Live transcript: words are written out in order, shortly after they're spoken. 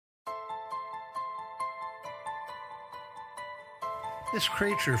This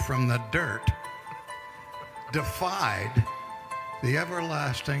creature from the dirt defied the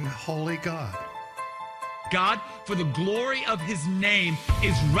everlasting holy God. God, for the glory of his name,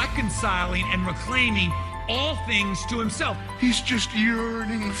 is reconciling and reclaiming all things to himself. He's just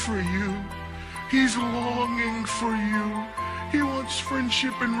yearning for you. He's longing for you. He wants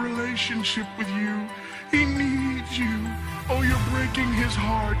friendship and relationship with you. He needs you. Oh, you're breaking his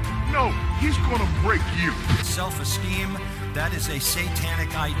heart. No, he's gonna break you. Self-esteem, that is a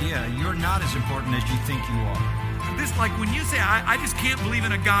satanic idea. You're not as important as you think you are. This, like when you say, I just can't believe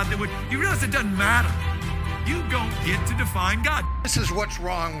in a God that would, you realize it doesn't matter. You don't get to define God. This is what's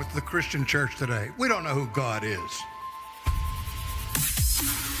wrong with the Christian church today. We don't know who God is.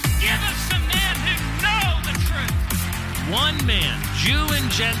 Give us some men who know the truth. One man, Jew and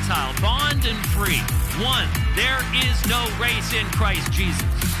Gentile, bond and free. One, there is no race in Christ Jesus.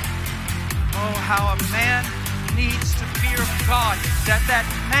 Oh, how a man needs to fear God, that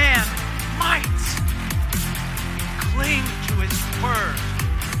man might cling to his word.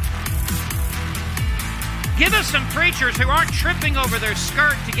 Give us some preachers who aren't tripping over their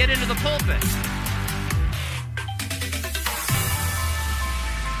skirt to get into the pulpit.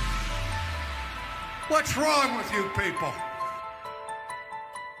 What's wrong with you people?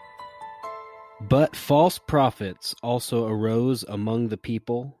 But false prophets also arose among the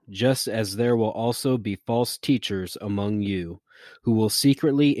people, just as there will also be false teachers among you, who will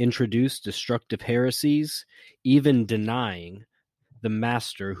secretly introduce destructive heresies, even denying the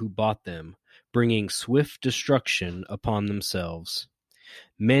master who bought them, bringing swift destruction upon themselves.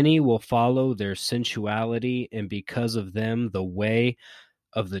 Many will follow their sensuality, and because of them the way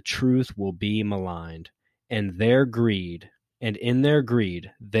of the truth will be maligned, and in their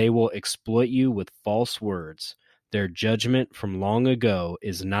greed they will exploit you with false words. Their judgment from long ago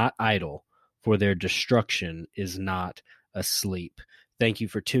is not idle, for their destruction is not asleep. Thank you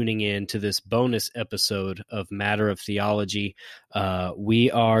for tuning in to this bonus episode of Matter of Theology. We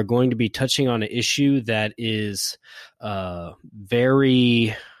are going to be touching on an issue that is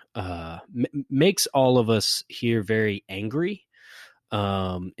makes all of us here very angry.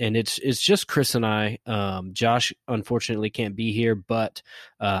 And it's just Chris and I. Josh unfortunately can't be here, but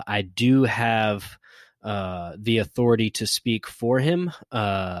I do have the authority to speak for him,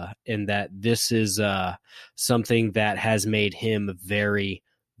 and that this is something that has made him very,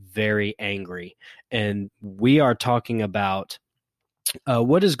 very angry. And we are talking about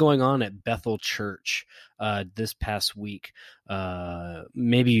what is going on at Bethel Church this past week.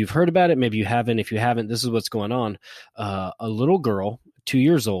 Maybe you've heard about it, maybe you haven't. If you haven't, this is what's going on. A little girl, 2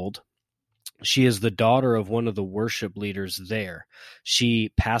 years old, she is the daughter of one of the worship leaders there.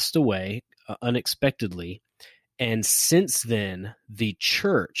 She passed away unexpectedly, and since then, the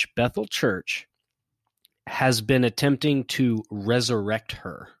church, Bethel Church, has been attempting to resurrect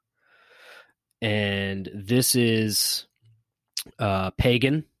her. And this is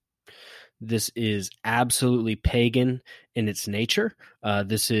pagan. This is absolutely pagan in its nature.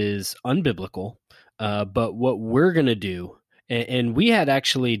 This is unbiblical. But what we're going to do, and we had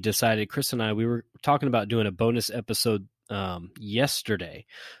actually decided, Chris and I, we were talking about doing a bonus episode yesterday,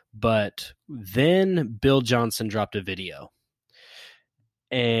 but then Bill Johnson dropped a video.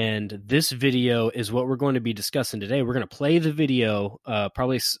 And this video is what we're going to be discussing today. We're going to play the video,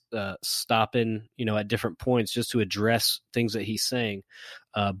 probably stopping, at different points just to address things that he's saying.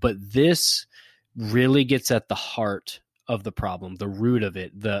 But this really gets at the heart of the problem, the root of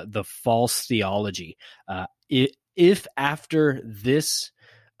it, the false theology. If after this,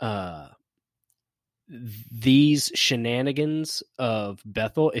 these shenanigans of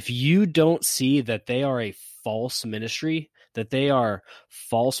Bethel, if you don't see that they are a false ministry, that they are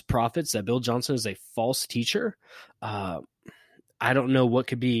false prophets, that Bill Johnson is a false teacher, I don't know what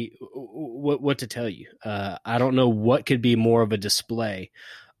could be what to tell you. I don't know what could be more of a display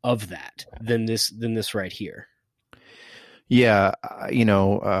of that than this right here. Yeah,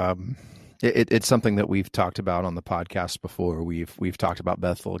 it's something that we've talked about on the podcast before. We've talked about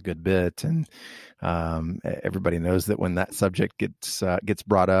Bethel a good bit, and everybody knows that when that subject gets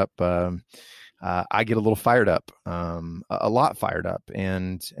brought up, I get a little fired up, a lot fired up,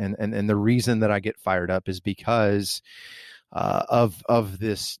 and the reason that I get fired up is because of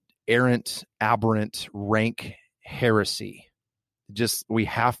this errant, aberrant, rank heresy. We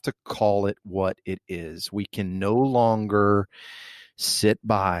have to call it what it is. We can no longer sit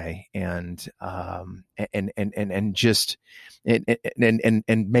by and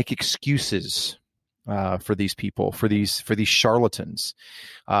make excuses for these people, for these charlatans.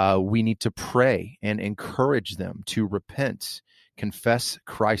 We need to pray and encourage them to repent, confess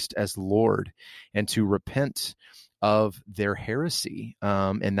Christ as Lord, and to repent of their heresy.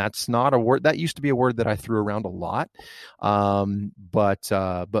 And that's not a word that used to be a word that I threw around a lot. But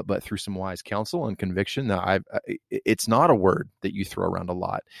through some wise counsel and conviction, it's not a word that you throw around a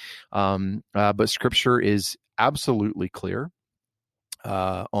lot. But Scripture is absolutely clear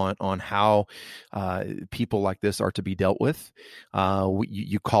on how people like this are to be dealt with.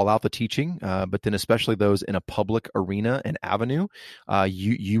 You call out the teaching, but then especially those in a public arena and avenue,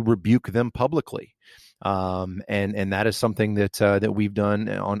 you rebuke them publicly. And that is something that we've done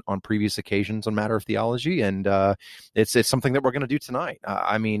on previous occasions on Matter of Theology, and it's something that we're going to do tonight.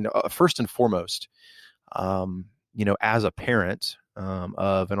 First and foremost, as a parent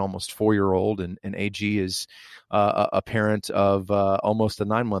of an almost 4-year-old, and AG is a parent of almost a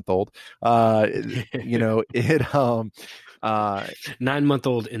 9-month-old.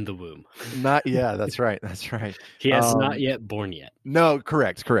 9-month-old in the womb. That's right. He has not yet born yet. No,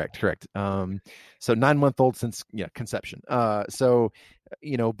 correct. So 9-month-old since conception. But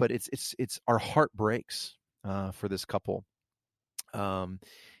it's our heart breaks for this couple.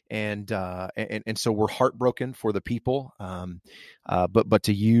 And so we're heartbroken for the people. But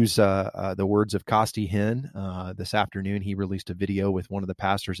to use the words of Costi Hinn, this afternoon, he released a video with one of the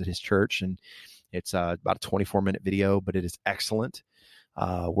pastors at his church, and it's about a 24-minute video, but it is excellent.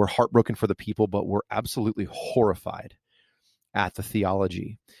 We're heartbroken for the people, but we're absolutely horrified at the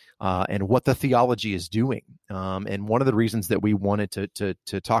theology and what the theology is doing. And one of the reasons that we wanted to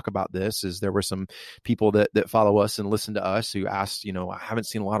talk about this is there were some people that follow us and listen to us who asked, I haven't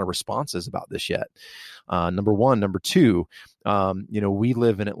seen a lot of responses about this yet. Number one. Number two, we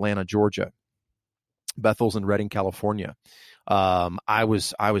live in Atlanta, Georgia. Bethel's in Redding, California. I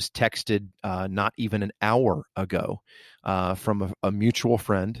was texted not even an hour ago from a mutual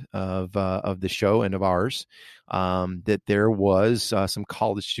friend of the show and of ours, that there was some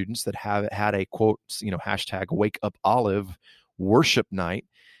college students that have had a quote, hashtag Wake Up Olive worship night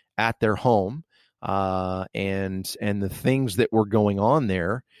at their home, and the things that were going on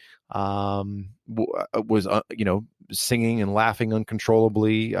there was singing and laughing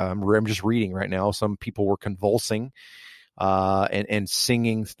uncontrollably. I'm just reading right now. Some people were convulsing. And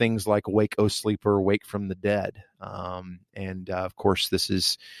singing things like "Wake, O Sleeper, Wake from the Dead," and of course, this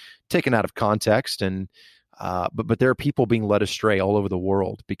is taken out of context, and but there are people being led astray all over the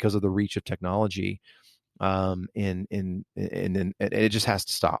world because of the reach of technology, and it just has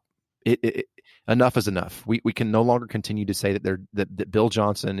to stop. Enough is enough. We can no longer continue to say that Bill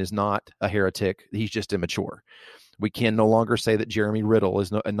Johnson is not a heretic; he's just immature. We can no longer say that Jeremy Riddle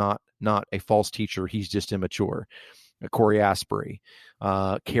is not a false teacher; he's just immature. Corey Asbury,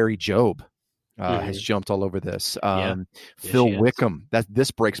 Carrie Job has jumped all over this. Phil Wickham,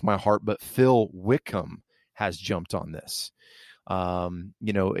 this breaks my heart, but Phil Wickham has jumped on this.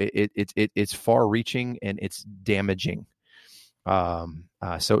 It's far-reaching and it's damaging.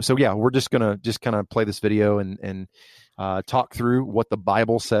 So yeah, we're just gonna kind of play this video and talk through what the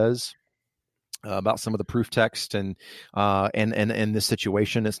Bible says about some of the proof text and this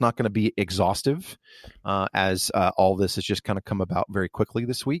situation. It's not going to be exhaustive, as all this has just kind of come about very quickly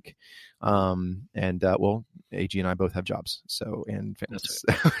this week. AG and I both have jobs, so and families.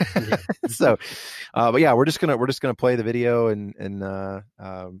 Right. But yeah, we're just gonna play the video and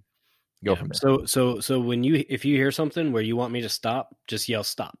go from there. So when if you hear something where you want me to stop, just yell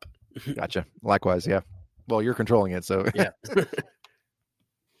stop. Gotcha. Likewise, yeah. Well, you're controlling it, so yeah.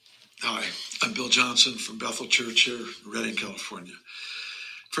 Hi, I'm Bill Johnson from Bethel Church here in Redding, California.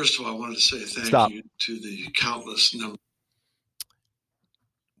 First of all, I wanted to say thank you to the countless number.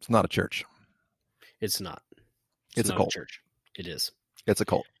 It's not a church. It's not. It's not a cult. A church. It is. It's a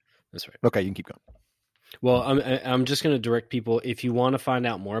cult. That's right. Okay, you can keep going. Well, I'm just going to direct people. If you want to find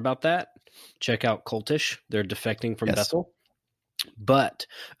out more about that, check out Cultish. They're defecting from Bethel. But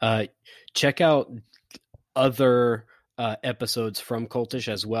check out other episodes from Cultish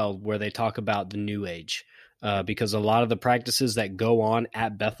as well, where they talk about the New Age, because a lot of the practices that go on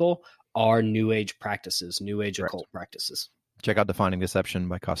at Bethel are New Age practices, New Age occult practices. Check out Defining Deception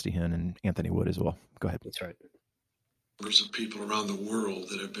by Costi Hinn and Anthony Wood as well. Go ahead. That's right. Numbers of people around the world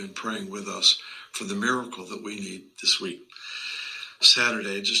that have been praying with us for the miracle that we need this week.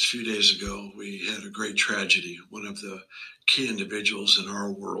 Saturday, just a few days ago, we had a great tragedy. One of the key individuals in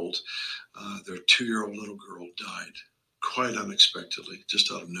our world, their 2-year-old little girl died quite unexpectedly,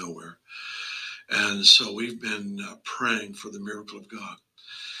 just out of nowhere. And so we've been praying for the miracle of God.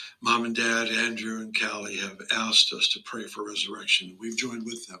 Mom and Dad, Andrew and Callie, have asked us to pray for resurrection. We've joined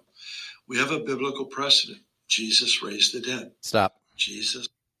with them. We have a biblical precedent. Jesus raised the dead. Stop. Jesus.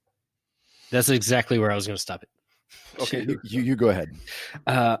 That's exactly where I was going to stop it. Okay, you go ahead.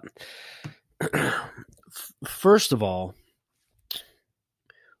 first of all,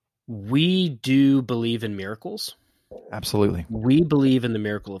 we do believe in miracles. Absolutely. We believe in the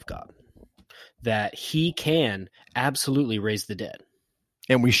miracle of God, that he can absolutely raise the dead.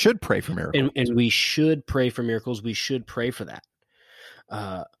 And we should pray for miracles. And we should pray for miracles. We should pray for that.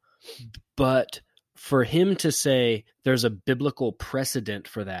 But for him to say there's a biblical precedent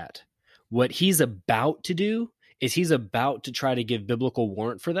for that, what he's about to do is he's about to try to give biblical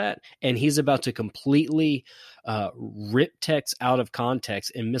warrant for that, and he's about to completely rip texts out of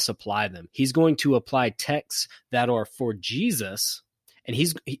context and misapply them. He's going to apply texts that are for Jesus, and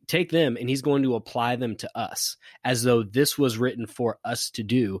take them and he's going to apply them to us as though this was written for us to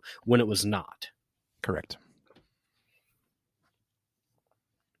do when it was not. Correct.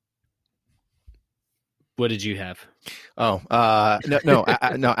 What did you have? No,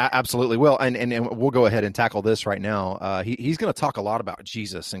 absolutely. Well, and we'll go ahead and tackle this right now. He's going to talk a lot about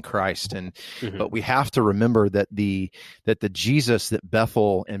Jesus and Christ, but we have to remember that the Jesus that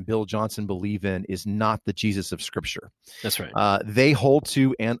Bethel and Bill Johnson believe in is not the Jesus of Scripture. That's right. They hold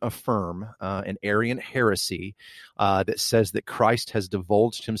to and affirm an Arian heresy that says that Christ has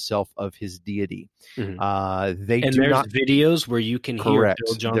divulged himself of his deity. There's not videos where you can hear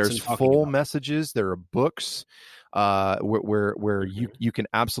Bill Johnson. There's full messages. There are books where you can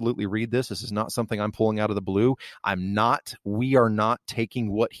absolutely read this. This is not something I'm pulling out of the blue. We are not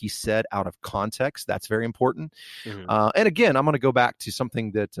taking what he said out of context. That's very important. And again, I'm going to go back to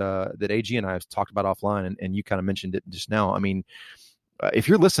something that AG and I have talked about offline, and you kind of mentioned it just now. I mean, if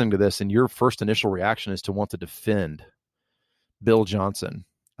you're listening to this and your first initial reaction is to want to defend Bill Johnson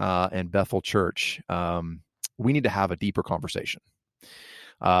and Bethel Church, we need to have a deeper conversation,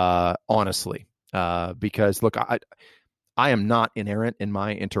 honestly. Because look, I am not inerrant in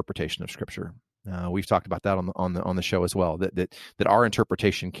my interpretation of Scripture. We've talked about that on the show as well. That our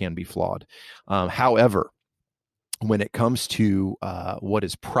interpretation can be flawed. However, when it comes to what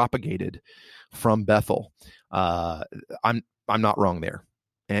is propagated from Bethel, I'm not wrong there,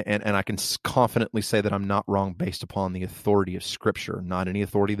 and I can confidently say that I'm not wrong based upon the authority of Scripture, not any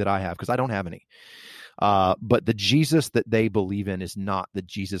authority that I have, because I don't have any. But the Jesus that they believe in is not the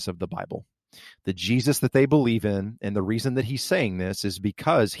Jesus of the Bible. The Jesus that they believe in, and the reason that he's saying this is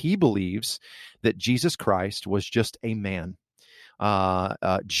because he believes that Jesus Christ was just a man, not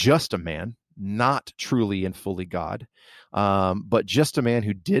truly and fully God, but just a man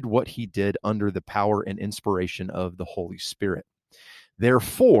who did what he did under the power and inspiration of the Holy Spirit.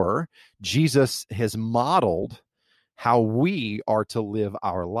 Therefore, Jesus has modeled how we are to live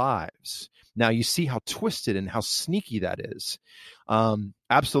our lives. Now, you see how twisted and how sneaky that is.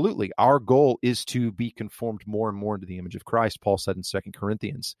 Absolutely. Our goal is to be conformed more and more into the image of Christ, Paul said in 2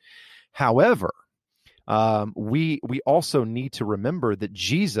 Corinthians. However, we also need to remember that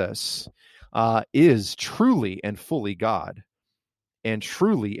Jesus is truly and fully God and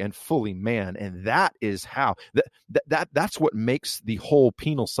truly and fully man. And that is how that's what makes the whole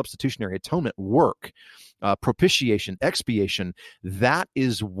penal substitutionary atonement work. Propitiation, expiation, that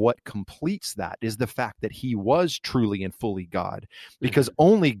is what completes that, is the fact that he was truly and fully God, because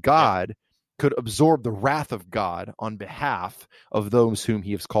only God could absorb the wrath of God on behalf of those whom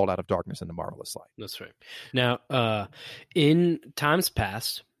he has called out of darkness into marvelous light. That's right. Now, in times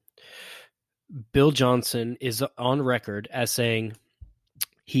past, Bill Johnson is on record as saying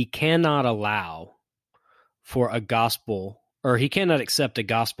he cannot allow for a gospel, or he cannot accept a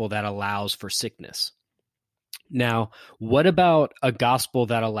gospel that allows for sickness. Now, what about a gospel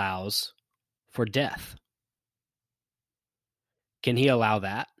that allows for death? Can he allow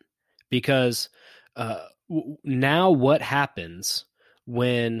that? Because now what happens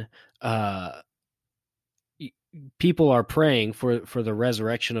when people are praying for the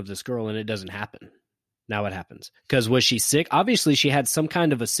resurrection of this girl and it doesn't happen? Now what happens? Because was she sick? Obviously, she had some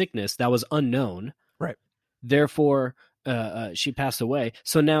kind of a sickness that was unknown. Right. Therefore, she passed away.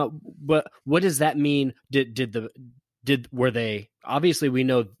 So now, what does that mean? Were they, obviously we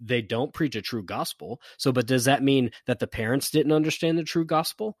know they don't preach a true gospel. So, but does that mean that the parents didn't understand the true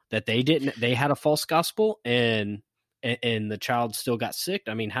gospel, that they had a false gospel and the child still got sick?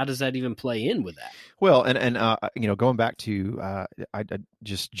 I mean, how does that even play in with that? Well, and going back to, I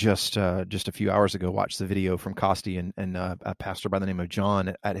just a few hours ago watched the video from Costi and a pastor by the name of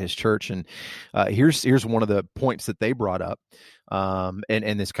John at his church, and here's one of the points that they brought up,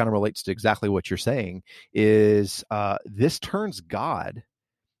 and this kind of relates to exactly what you're saying, is this turns God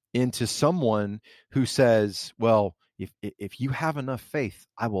into someone who says, well, if you have enough faith,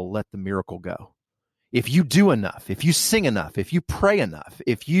 I will let the miracle go. If you do enough, if you sing enough, if you pray enough,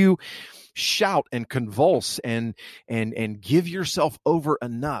 if you shout and convulse and give yourself over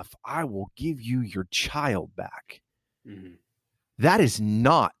enough, I will give you your child back. Mm-hmm. That is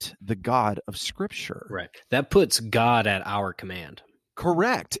not the God of Scripture. Right. That puts God at our command.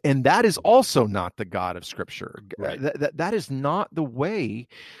 Correct. And that is also not the God of Scripture. Right. That is not the way,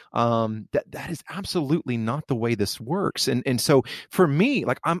 that is absolutely not the way this works. And so for me,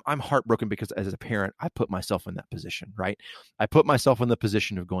 like I'm heartbroken because as a parent, I put myself in that position, right? I put myself in the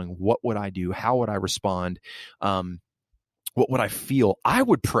position of going, what would I do? How would I respond? What would I feel? I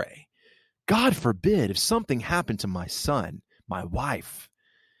would pray, God forbid, if something happened to my son, my wife.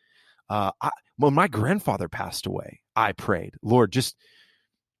 When my grandfather passed away, I prayed, Lord, just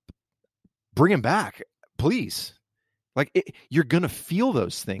bring him back, please. Like you're going to feel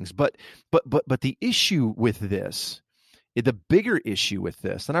those things, but the issue with this, the bigger issue with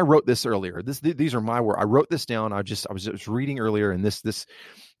this, and I wrote this earlier. These are my words. I wrote this down. I was just reading earlier, and this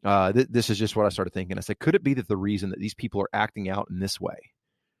is just what I started thinking. I said, could it be that the reason that these people are acting out in this way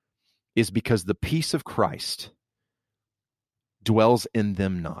is because the peace of Christ dwells in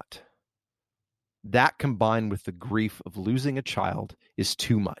them not? That combined with the grief of losing a child is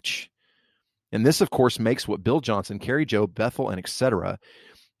too much. And this, of course, makes what Bill Johnson, Carrie Joe, Bethel, and etc.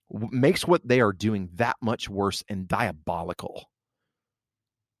 makes what they are doing that much worse and diabolical.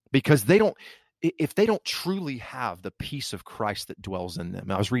 Because if they don't truly have the peace of Christ that dwells in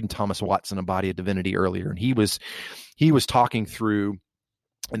them. I was reading Thomas Watson, A Body of Divinity, earlier, and he was talking through,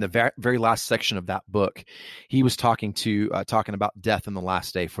 in the very last section of that book, he was talking about death in the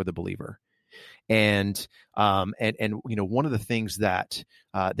last day for the believer. And one of the things that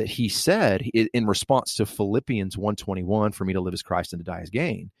he said in response to Philippians 1:21, for me to live as Christ and to die as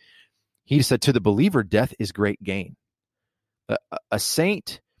gain, he said, to the believer, death is great gain. A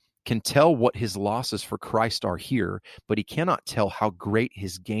saint can tell what his losses for Christ are here, but he cannot tell how great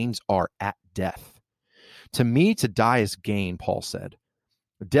his gains are at death. To me, to die is gain, Paul said.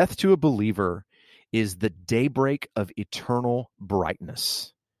 Death to a believer is the daybreak of eternal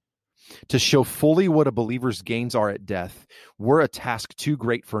brightness. To show fully what a believer's gains are at death were a task too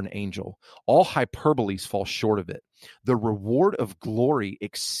great for an angel. All hyperboles fall short of it. The reward of glory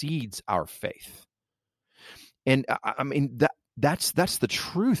exceeds our faith. And I mean, that's the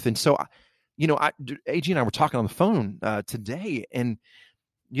truth. And so, AG and I were talking on the phone today, and,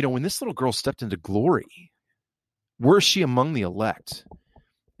 when this little girl stepped into glory, were she among the elect?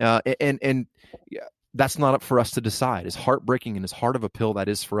 And that's not up for us to decide. As heartbreaking and as hard of a pill that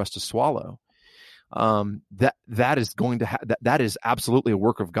is for us to swallow, that is going to that is absolutely a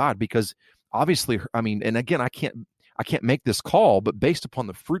work of God, because obviously, I mean, and again, I can't make this call, but based upon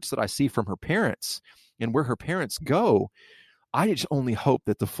the fruits that I see from her parents and where her parents go, I just only hope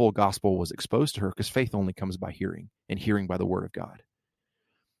that the full gospel was exposed to her, because faith only comes by hearing, and hearing by the word of God.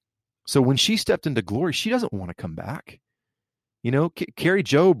 So when she stepped into glory, she doesn't want to come back. Carrie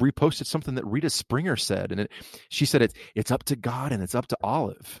Job reposted something that Rita Springer said, and she said it's up to God and it's up to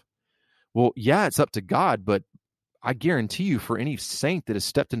Olive. Well, yeah, it's up to God, but I guarantee you, for any saint that has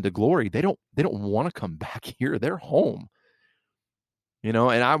stepped into glory, they don't want to come back here. They're home. And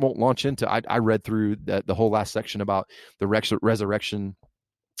I won't launch into. I read through the whole last section about the resurrection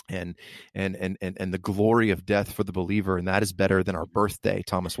and the glory of death for the believer, and that is better than our birthday,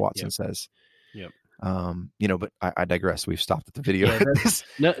 Thomas Watson says. Yep. But I digress. We've stopped at the video.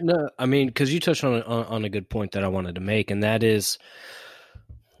 Yeah, no. I mean, because you touched on a good point that I wanted to make, and that is,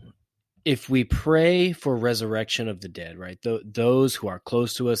 if we pray for resurrection of the dead, right? Those who are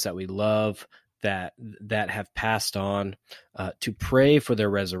close to us, that we love, that have passed on, to pray for their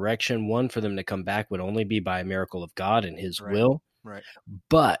resurrection, one, for them to come back, would only be by a miracle of God and His will. Right.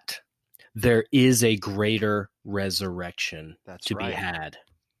 But there is a greater resurrection be had.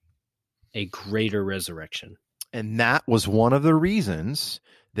 A greater resurrection. And that was one of the reasons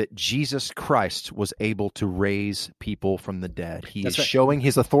that Jesus Christ was able to raise people from the dead. He is showing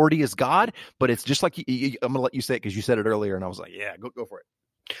His authority as God, but it's just like, I'm going to let you say it because you said it earlier, and I was like, yeah, go for it.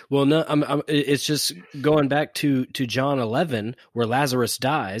 Well, no, it's just going back to John 11, where Lazarus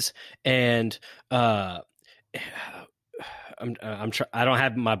dies, and I don't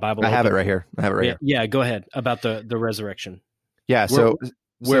have my Bible. I have it right here. Here. Yeah, go ahead about the resurrection. Yeah,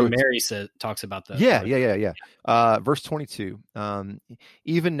 where Mary talks about that. Yeah. Verse 22.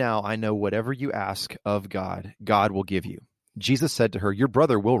 Even now I know whatever you ask of God, God will give you. Jesus said to her, your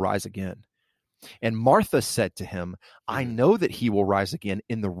brother will rise again. And Martha said to him, I know that he will rise again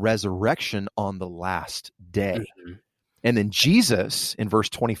in the resurrection on the last day. Mm-hmm. And then Jesus, in verse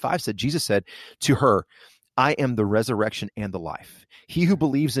 25, Jesus said to her, I am the resurrection and the life. He who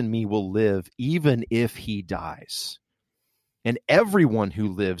believes in me will live even if he dies. And everyone who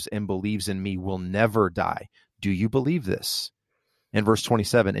lives and believes in me will never die. Do you believe this? And verse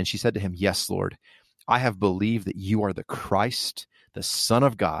 27, and she said to him, yes, Lord, I have believed that you are the Christ, the Son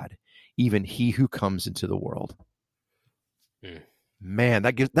of God, even he who comes into the world. Man,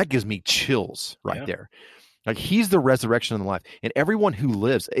 that gives me chills right there. Like, he's the resurrection and the life. And everyone who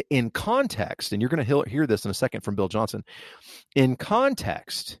lives in context, and you're going to hear this in a second from Bill Johnson, in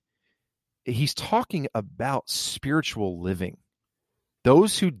context, he's talking about spiritual living.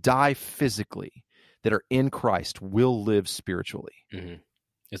 Those who die physically that are in Christ will live spiritually. Mm-hmm.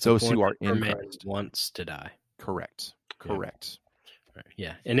 It's those who are in man Christ wants to die. Correct.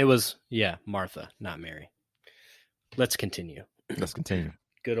 Yeah. And it was, Martha, not Mary. Let's continue.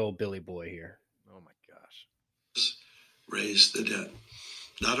 Good old Billy Boy here. Oh my gosh. Raised the dead.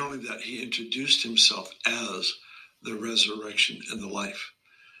 Not only that, he introduced himself as the resurrection and the life.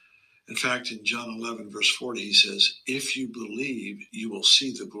 In fact, in John 11, verse 40, he says, if you believe, you will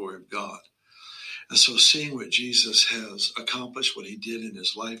see the glory of God. And so seeing what Jesus has accomplished, what he did in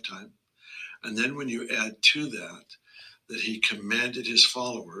his lifetime, and then when you add to that he commanded his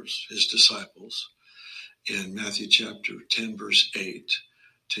followers, his disciples, in Matthew chapter 10, verse 8,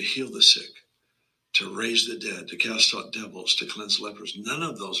 to heal the sick, to raise the dead, to cast out devils, to cleanse lepers. None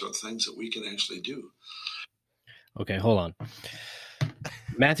of those are things that we can actually do. Okay, hold on.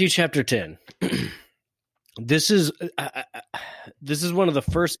 Matthew chapter 10. This is one of the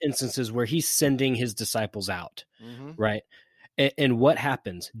first instances where he's sending his disciples out, right? And what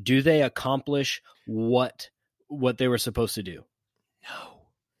happens? Do they accomplish what they were supposed to do?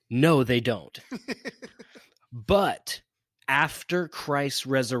 No, they don't. But after Christ's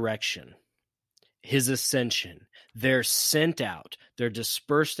resurrection, his ascension, they're sent out, they're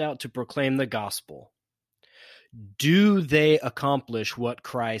dispersed out to proclaim the gospel. Do they accomplish what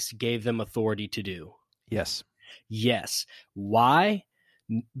Christ gave them authority to do? Yes. Why?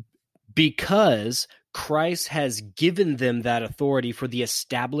 Because Christ has given them that authority for the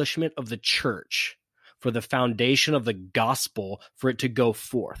establishment of the church, for the foundation of the gospel, for it to go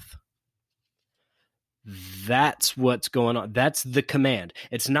forth. That's what's going on. That's the command.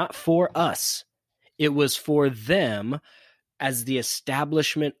 It's not for us. It was for them as the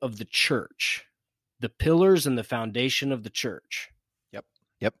establishment of the church, the pillars and the foundation of the church. Yep.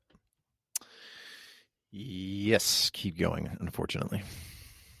 Yes, keep going, unfortunately.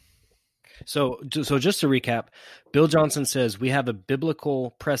 So just to recap, Bill Johnson says we have a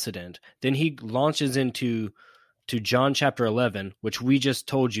biblical precedent. Then he launches into John chapter 11, which we just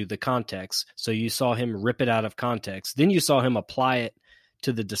told you the context. So you saw him rip it out of context. Then you saw him apply it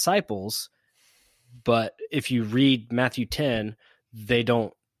to the disciples. But if you read Matthew 10, they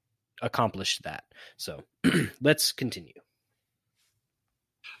don't accomplish that. So let's continue.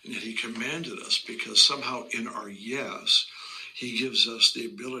 And yet he commanded us because somehow in our yes, he gives us the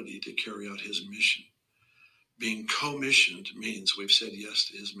ability to carry out his mission. Being commissioned means we've said yes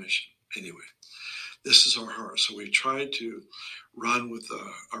to his mission. Anyway, this is our heart. So we try to run with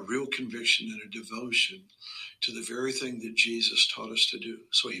a real conviction and a devotion to the very thing that Jesus taught us to do.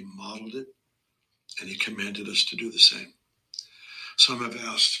 So he modeled it and he commanded us to do the same. Some have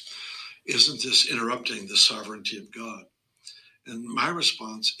asked, isn't this interrupting the sovereignty of God? And my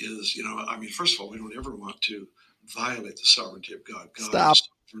response is, first of all, we don't ever want to violate the sovereignty of God. God Stop. is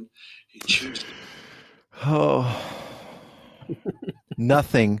sovereign. He chooses. Oh,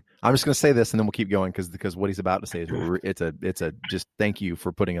 nothing. I'm just going to say this, and then we'll keep going because what he's about to say is it's a just thank you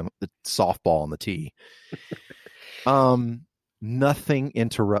for putting the softball on the tee. Nothing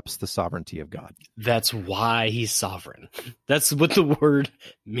interrupts the sovereignty of God. That's why he's sovereign. That's what the word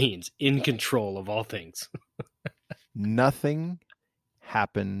means, in control of all things. Nothing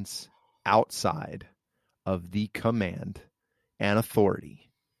happens outside of the command and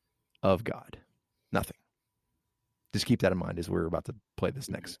authority of God. Nothing. Just keep that in mind as we're about to play this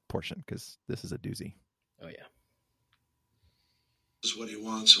next portion, because this is a doozy. Oh, yeah. This is what he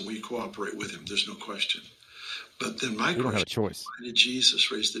wants, and we cooperate with him. There's no question. But then my We don't have a question, choice. why did Jesus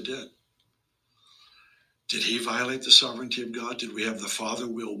raise the dead? Did he violate the sovereignty of God? Did we have the Father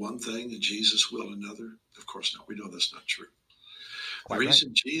will one thing and Jesus will another? Of course not. We know that's not true. The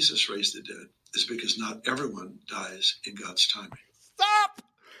reason Jesus raised the dead is because not everyone dies in God's timing. Stop!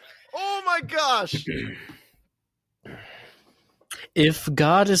 Oh my gosh! If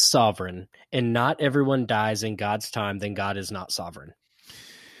God is sovereign and not everyone dies in God's time, then God is not sovereign.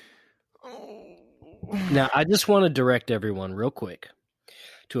 Now, I just want to direct everyone real quick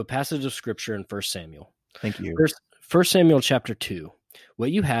to a passage of scripture in 1 Samuel. Thank you. 1 Samuel chapter 2.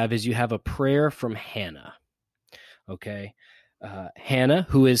 What you have is you have a prayer from Hannah. Okay. Hannah,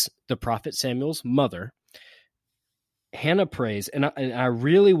 who is the prophet Samuel's mother, Hannah prays, and I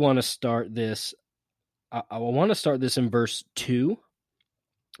really want to start this. I want to start this in verse 2,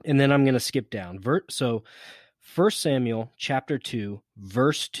 and then I'm going to skip down. So 1 Samuel chapter 2,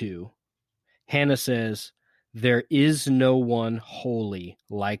 verse 2, Hannah says, "There is no one holy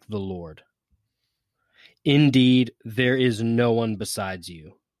like the Lord. Indeed, there is no one besides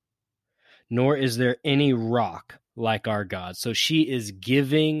you, nor is there any rock like our God." So she is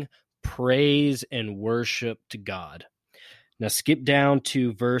giving praise and worship to God. Now skip down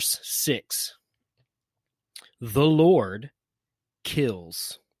to verse 6. The Lord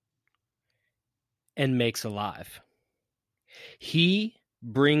kills and makes alive. He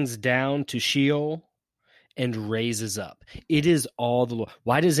brings down to Sheol and raises up. It is all the Lord.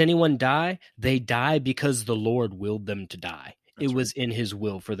 Why does anyone die? They die because the Lord willed them to die. It was in his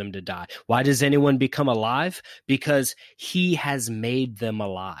will for them to die. Why does anyone become alive? Because he has made them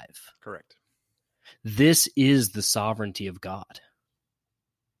alive. Correct. This is the sovereignty of God.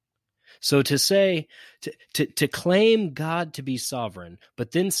 So to say, to claim God to be sovereign,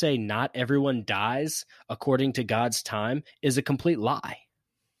 but then say not everyone dies according to God's time is a complete lie.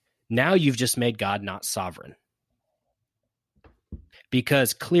 Now you've just made God not sovereign.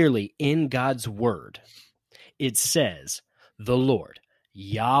 Because clearly in God's word, it says, the Lord,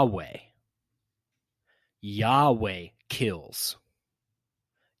 Yahweh kills.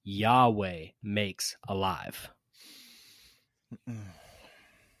 Yahweh makes alive.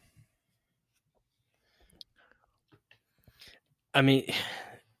 I mean,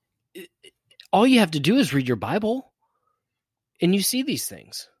 all you have to do is read your Bible, and you see these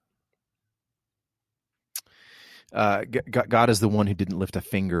things. God is the one who didn't lift a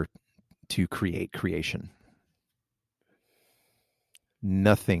finger to create creation.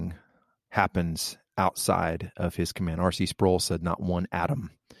 Nothing happens outside of his command. R.C. Sproul said not one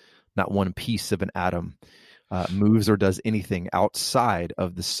atom, not one piece of an atom moves or does anything outside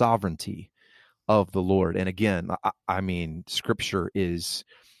of the sovereignty of the Lord. And again, I mean, Scripture is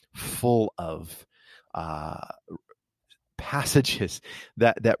full of passages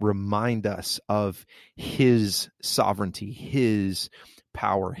that remind us of his sovereignty, his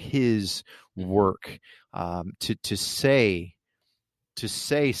power, his work. To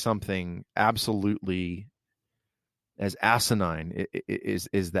say something absolutely as asinine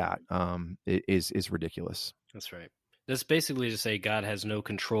is ridiculous. That's right. That's basically to say God has no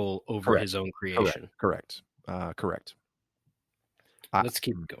control over his own creation. Correct. Let's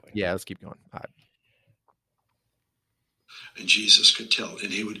keep going. Yeah, let's keep going. And Jesus could tell,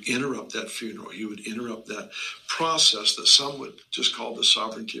 and he would interrupt that funeral. He would interrupt that process that some would just call the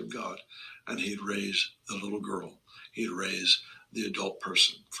sovereignty of God. And he'd raise the little girl. He'd raise the adult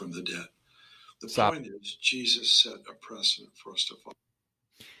person from the dead. The point is, Jesus set a precedent for us to follow.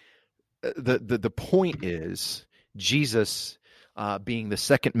 The point is, Jesus, being the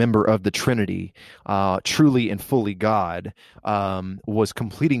second member of the Trinity, truly and fully God, was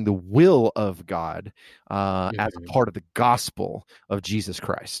completing the will of God as a part of the gospel of Jesus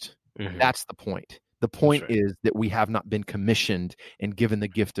Christ. Mm-hmm. That's the point. The point is that we have not been commissioned and given the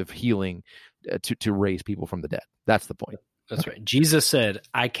gift of healing to raise people from the dead. That's the point. That's right. Jesus said,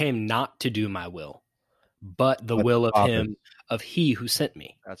 I came not to do my will, but the will of him, of he who sent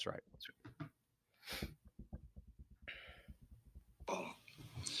me. That's right.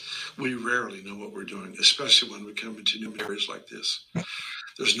 We rarely know what we're doing, especially when we come into new areas like this.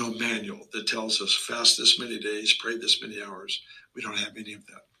 There's no manual that tells us fast this many days, pray this many hours. We don't have any of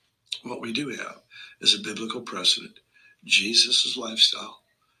that. What we do have is a biblical precedent, Jesus' lifestyle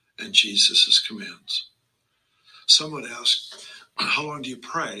and Jesus' commands. Some would ask, how long do you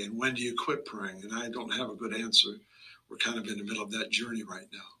pray and when do you quit praying? And I don't have a good answer. We're kind of in the middle of that journey right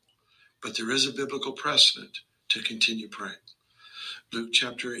now. But there is a biblical precedent to continue praying. Luke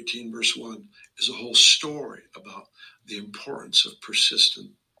chapter 18, verse 1 is a whole story about the importance of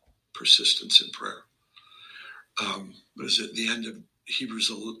persistence in prayer. But is at the end of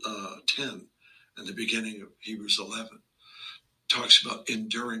Hebrews 10 and the beginning of Hebrews 11 talks about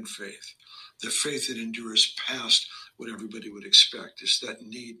enduring faith. The faith that endures past what everybody would expect is that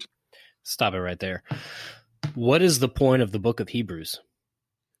need. Stop it right there. What is the point of the book of Hebrews?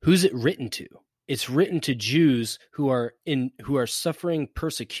 Who's it written to? It's written to Jews who are suffering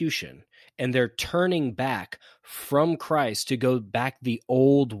persecution, and they're turning back from Christ to go back the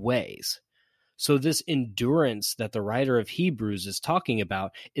old ways. So this endurance that the writer of Hebrews is talking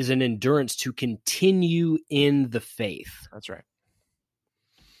about is an endurance to continue in the faith. That's right.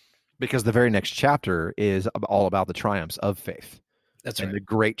 Because the very next chapter is all about the triumphs of faith. That's right. And the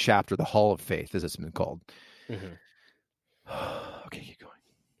great chapter, the Hall of Faith, as it's been called. Mm-hmm. Okay, keep going.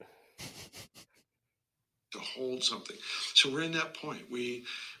 To hold something. So we're in that point. We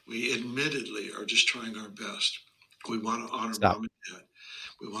admittedly are just trying our best. We want to honor mom and dad.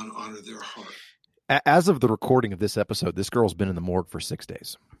 We want to honor their heart. As of the recording of this episode, this girl's been in the morgue for 6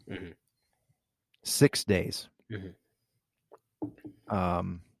 days. Mm-hmm. 6 days. Mm-hmm.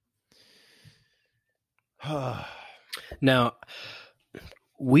 Now,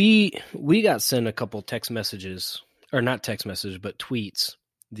 we got sent a couple text messages, or not text messages, but tweets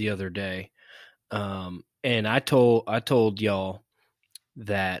the other day. And I told y'all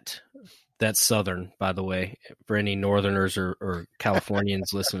that that's Southern, by the way, for any Northerners or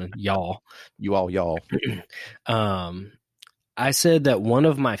Californians listening, y'all. Y'all. I said that one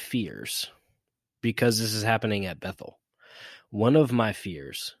of my fears, because this is happening at Bethel, one of my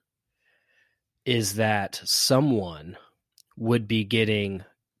fears is that someone would be getting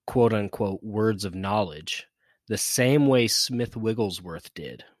quote unquote words of knowledge the same way Smith Wigglesworth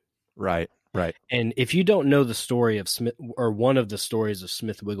did. Right. And if you don't know the story of Smith, or one of the stories of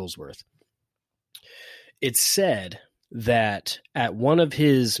Smith Wigglesworth, it's said that at one of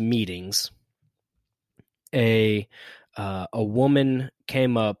his meetings, a woman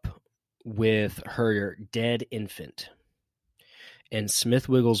came up with her dead infant, and Smith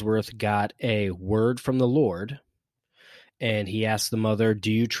Wigglesworth got a word from the Lord, and he asked the mother,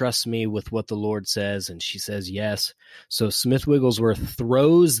 "Do you trust me with what the Lord says?" And she says, "Yes." So Smith Wigglesworth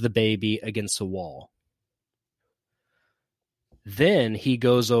throws the baby against a wall. Then he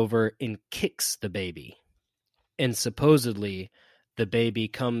goes over and kicks the baby, and supposedly the baby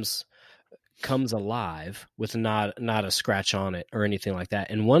comes alive with not a scratch on it or anything like that.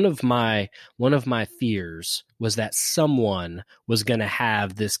 And one of my fears was that someone was going to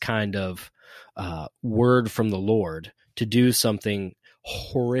have this kind of word from the Lord to do something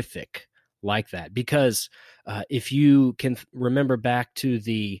horrific like that. Because if you can remember back to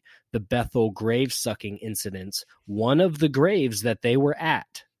the Bethel grave sucking incidents, one of the graves that they were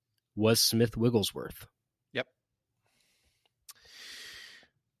at was Smith Wigglesworth. Yep.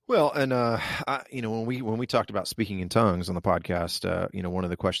 Well, and when we talked about speaking in tongues on the podcast, one of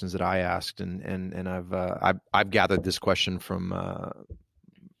the questions that I asked, and I've gathered this question from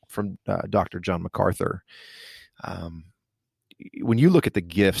Dr. John MacArthur. When you look at the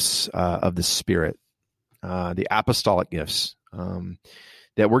gifts of the Spirit, the apostolic gifts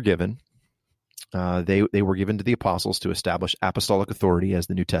that were given, they were given to the apostles to establish apostolic authority, as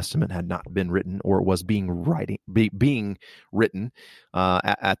the New Testament had not been written, or was being written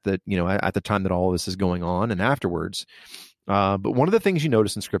at the time that all of this is going on, and afterwards. But one of the things you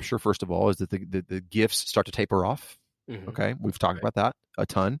notice in Scripture, first of all, is that the gifts start to taper off. Mm-hmm. Okay, we've talked about that a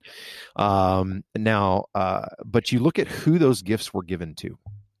ton. Now, but you look at who those gifts were given to: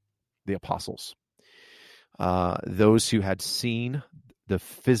 the apostles, those who had seen the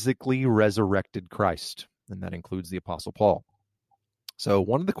physically resurrected Christ, and that includes the Apostle Paul. So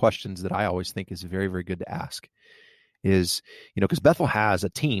one of the questions that I always think is very, very good to ask is, because Bethel has a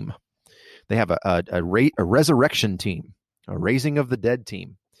team. They have a resurrection team, a raising of the dead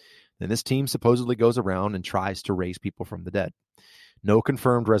team. And this team supposedly goes around and tries to raise people from the dead. No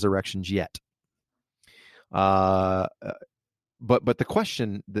confirmed resurrections yet. But the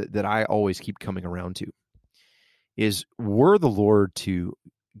question that I always keep coming around to is, were the Lord to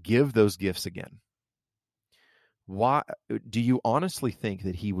give those gifts again, why do you honestly think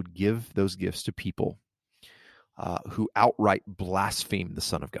that he would give those gifts to people who outright blaspheme the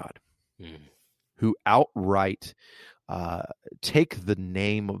Son of God, who outright take the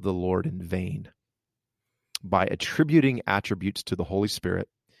name of the Lord in vain by attributing attributes to the Holy Spirit,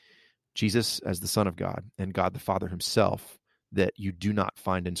 Jesus as the Son of God, and God the Father himself, that you do not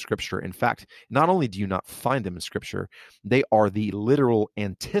find in Scripture? In fact, not only do you not find them in Scripture, they are the literal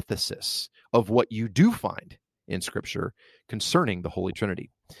antithesis of what you do find in Scripture concerning the Holy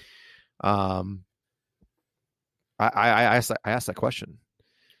Trinity. I asked that question.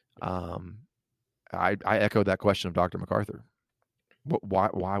 I echoed that question of Dr. MacArthur.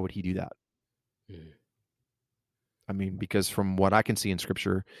 Why would he do that? I mean, because from what I can see in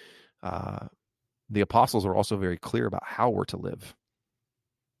Scripture, the apostles are also very clear about how we're to live.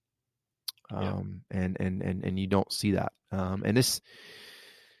 And you don't see that. And this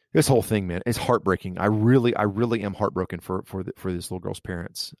whole thing, man, is heartbreaking. I really am heartbroken for this little girl's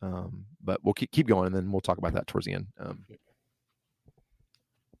parents. But we'll keep going, and then we'll talk about that towards the end.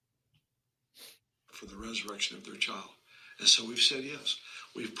 For the resurrection of their child. And so we've said yes.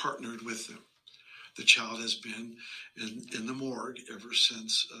 We've partnered with them. The child has been in the morgue ever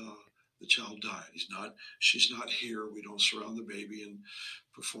since The child died. She's not here. We don't surround the baby and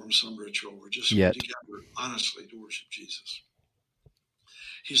perform some ritual. We're just Yet. together honestly to worship Jesus.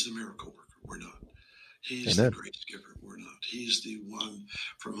 He's the miracle worker. We're not. He's Amen. the grace giver. We're not. He's the one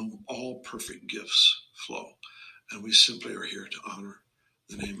from whom all perfect gifts flow. And we simply are here to honor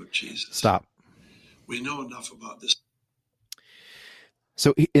the name of Jesus. Stop. We know enough about this.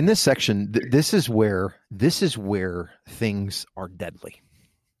 So in this section, this is where things are deadly.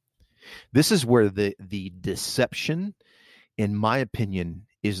 This is where the deception, in my opinion,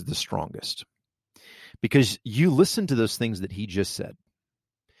 is the strongest. Because you listen to those things that he just said,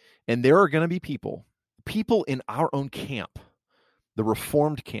 and there are going to be people in our own camp, the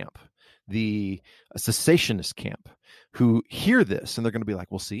Reformed camp, the cessationist camp, who hear this and they're going to be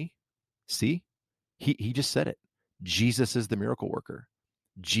like, well, see, he just said it. Jesus is the miracle worker.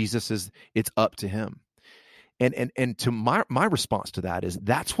 It's up to him. And to my response to that is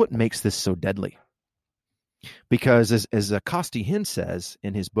that's what makes this so deadly. Because as Costi Hinn says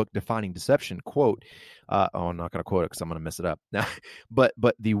in his book, Defining Deception, quote, I'm not going to quote it because I'm going to mess it up.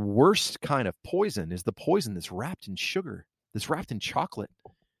 but the worst kind of poison is the poison that's wrapped in sugar, that's wrapped in chocolate.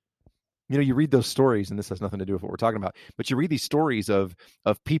 You know, you read those stories, and this has nothing to do with what we're talking about, but you read these stories of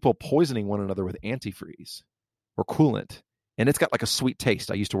people poisoning one another with antifreeze or coolant, and it's got like a sweet taste.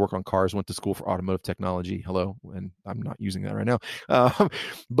 I used to work on cars, went to school for automotive technology. Hello, and I'm not using that right now.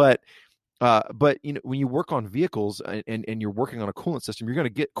 But you know, when you work on vehicles and you're working on a coolant system, you're going to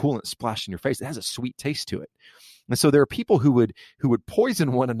get coolant splashed in your face. It has a sweet taste to it. And so there are people who would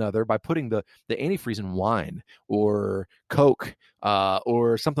poison one another by putting the antifreeze in wine or Coke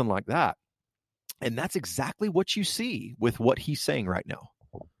or something like that. And that's exactly what you see with what he's saying right now.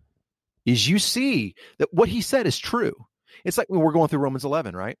 Is you see that what he said is true. It's like when we're going through Romans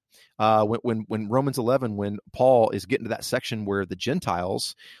 11, right? When Romans 11, when Paul is getting to that section where the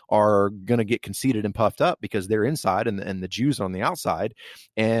Gentiles are going to get conceited and puffed up because they're inside and the Jews are on the outside,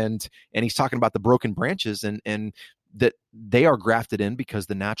 and he's talking about the broken branches and that they are grafted in because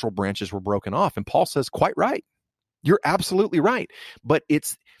the natural branches were broken off. And Paul says, quite right. You're absolutely right. But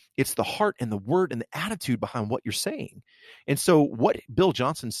it's the heart and the word and the attitude behind what you're saying. And so what Bill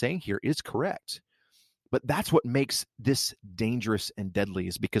Johnson's saying here is correct. But that's what makes this dangerous and deadly,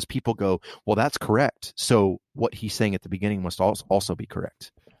 is because people go, well, that's correct. So what he's saying at the beginning must also be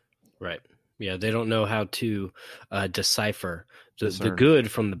correct. Right. Yeah, they don't know how to decipher the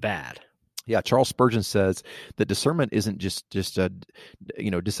good from the bad. Yeah, Charles Spurgeon says that discernment isn't just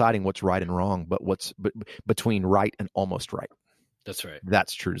deciding what's right and wrong, but what's between right and almost right. That's right.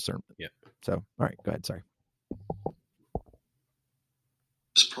 That's true discernment. Yeah. So, all right, go ahead. Sorry.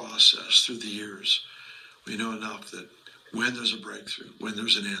 This process through the years, we know enough that when there's a breakthrough, when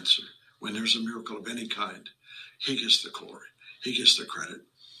there's an answer, when there's a miracle of any kind, he gets the glory. He gets the credit.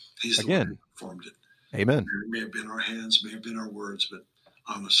 He's the one who performed it. Amen. It may have been our hands, may have been our words, but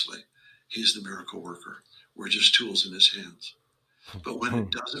honestly, he's the miracle worker. We're just tools in his hands. But when it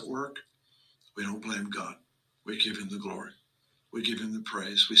doesn't work, we don't blame God. We give him the glory. We give him the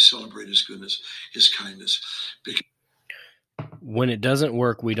praise. We celebrate his goodness, his kindness. When it doesn't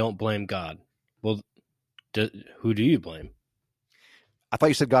work, we don't blame God. Well, who do you blame? I thought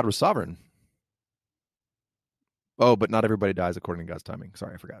you said God was sovereign. Oh, but not everybody dies according to God's timing.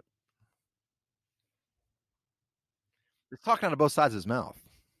 Sorry, I forgot. He's talking out of both sides of his mouth.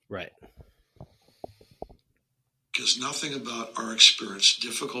 Right. Because nothing about our experience,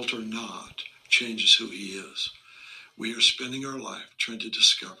 difficult or not, changes who he is. We are spending our life trying to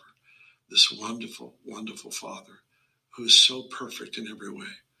discover this wonderful, wonderful Father who is so perfect in every way.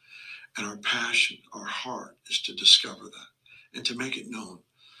 And our passion, our heart is to discover that and to make it known.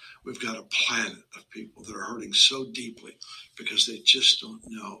 We've got a planet of people that are hurting so deeply because they just don't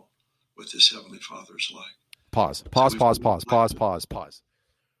know what this Heavenly Father is like. Pause.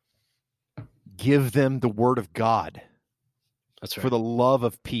 Give them the word of God. That's right. For the love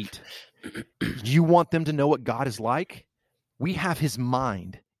of Pete. You want them to know what God is like? We have his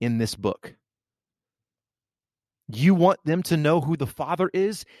mind in this book. You want them to know who the Father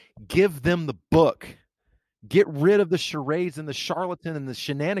is? Give them the book. Get rid of the charades and the charlatan and the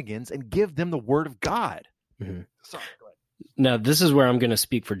shenanigans and give them the word of God. Mm-hmm. Sorry, go ahead. Now, this is where I'm going to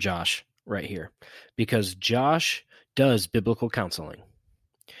speak for Josh right here, because Josh does biblical counseling,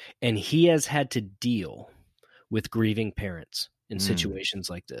 and he has had to deal with grieving parents in situations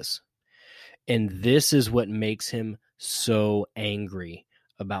like this. And this is what makes him so angry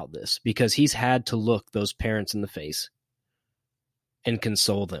about this, because he's had to look those parents in the face and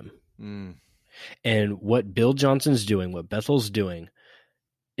console them. And what Bill Johnson's doing, what Bethel's doing,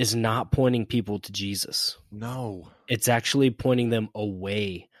 is not pointing people to Jesus. No. It's actually pointing them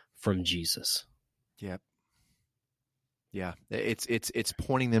away from Jesus. Yep. Yeah. It's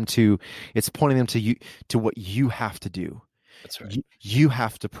pointing them to you, to what you have to do. That's right. You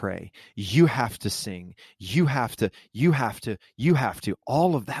have to pray. You have to sing. You have to.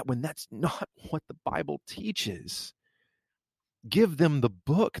 All of that, when that's not what the Bible teaches. Give them the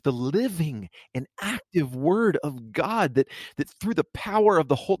book, the living and active word of God, that through the power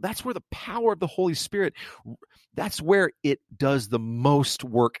of that's where the power of the Holy Spirit, that's where it does the most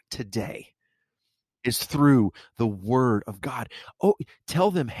work today, is through the word of God. Oh,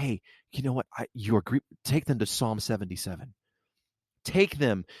 tell them, hey, you know what? You agree? Take them to Psalm 77. Take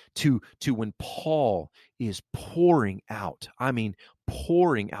them to when Paul is pouring out. I mean,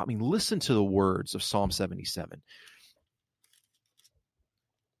 listen to the words of Psalm 77.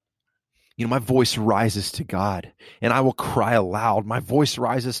 You know, my voice rises to God, and I will cry aloud. My voice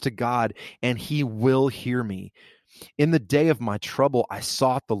rises to God, and he will hear me. In the day of my trouble, I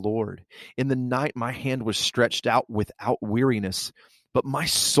sought the Lord. In the night, my hand was stretched out without weariness, but my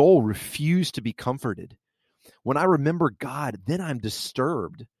soul refused to be comforted. When I remember God, then I'm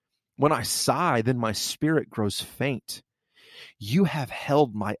disturbed. When I sigh, then my spirit grows faint. You have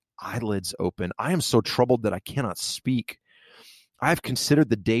held my eyelids open. I am so troubled that I cannot speak. I have considered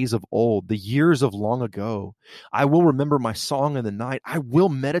the days of old, the years of long ago. I will remember my song in the night. I will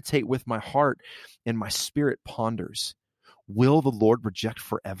meditate with my heart, and my spirit ponders. Will the Lord reject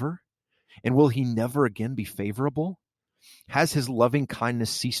forever? And will he never again be favorable? Has his loving kindness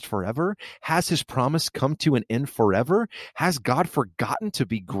ceased forever? Has his promise come to an end forever? Has God forgotten to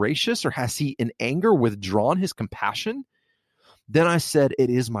be gracious, or has he in anger withdrawn his compassion? Then I said, it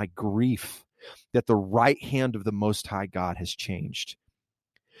is my grief that the right hand of the Most High God has changed.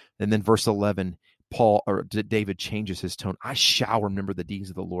 And then verse 11, David changes his tone. I shall remember the deeds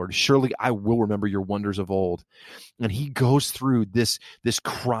of the Lord. Surely I will remember your wonders of old. And he goes through this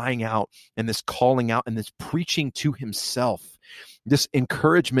crying out and this calling out and this preaching to himself, this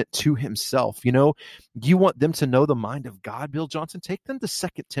encouragement to himself. You know, you want them to know the mind of God, Bill Johnson? Take them to 2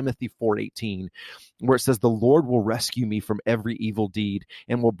 Timothy 4:18, where it says, the Lord will rescue me from every evil deed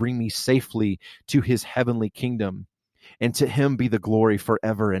and will bring me safely to his heavenly kingdom. And to him be the glory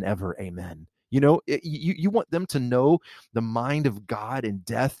forever and ever. Amen. You know, you want them to know the mind of God in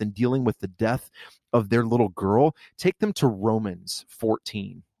death and dealing with the death of their little girl. Take them to Romans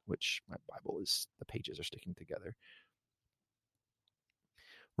 14, which my Bible is, the pages are sticking together.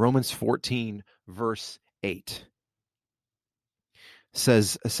 Romans 14, verse 8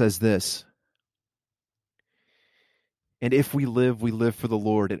 says this. And if we live for the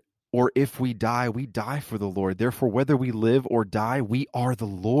Lord, or if we die for the Lord. Therefore, whether we live or die, we are the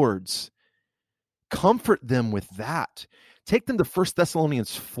Lord's. Comfort them with that. Take them to 1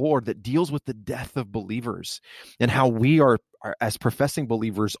 Thessalonians 4 that deals with the death of believers and how we are as professing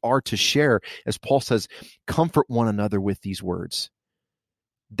believers are to share, as Paul says, comfort one another with these words.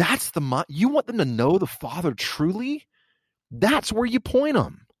 That's you want them to know the Father truly? That's where you point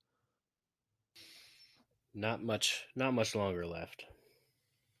them. Not much longer left.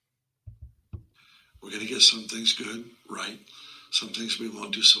 We're going to get some things good, right? Some things we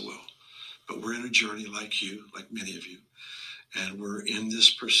won't do so well. But we're in a journey like you, like many of you. And we're in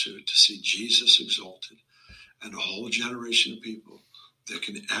this pursuit to see Jesus exalted and a whole generation of people that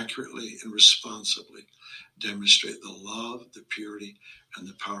can accurately and responsibly demonstrate the love, the purity, and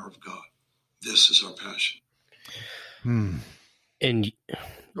the power of God. This is our passion. And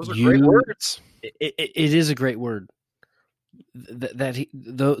those are great words. It is a great word.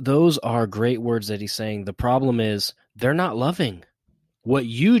 Those are great words that he's saying. The problem is they're not loving. What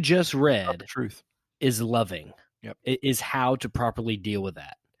you just read truth is loving. Yep. It is how to properly deal with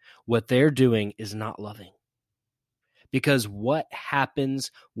that. What they're doing is not loving. Because what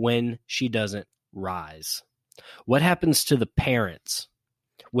happens when she doesn't rise? What happens to the parents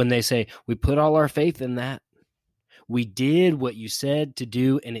when they say, we put all our faith in that? We did what you said to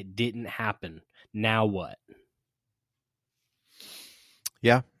do and it didn't happen. Now what?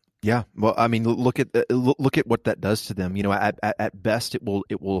 Yeah. Yeah. Well, I mean, look at what that does to them. You know, at best, it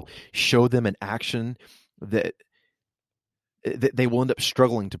will show them an action that they will end up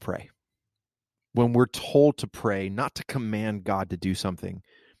struggling to pray. When we're told to pray, not to command God to do something,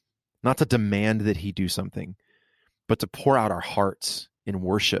 not to demand that he do something, but to pour out our hearts in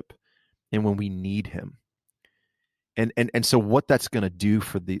worship and when we need him. And so what that's going to do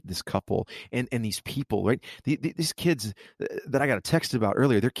for this couple and these people, right? These kids that I got a text about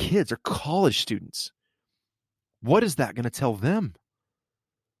earlier, they're kids, they're college students. What is that going to tell them?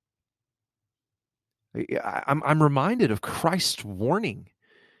 I'm reminded of Christ's warning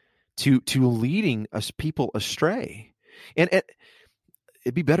to leading us people astray. And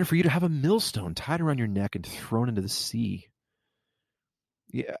it'd be better for you to have a millstone tied around your neck and thrown into the sea.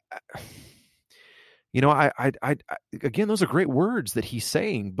 Yeah. I again, those are great words that he's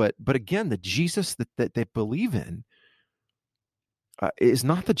saying, but again, the Jesus that they believe in is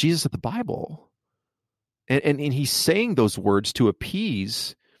not the Jesus of the Bible. And he's saying those words to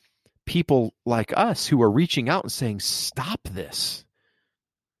appease people like us who are reaching out and saying, stop this.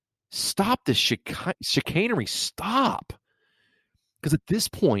 Stop this chicanery. Stop. Because at this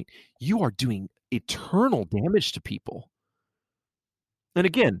point, you are doing eternal damage to people. And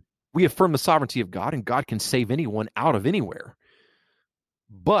again, we affirm the sovereignty of God, and God can save anyone out of anywhere.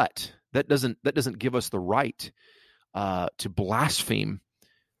 But that doesn't give us the right to blaspheme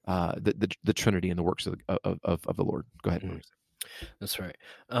the Trinity and the works of the Lord. Go ahead. That's right.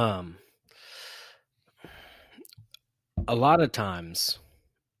 A lot of times,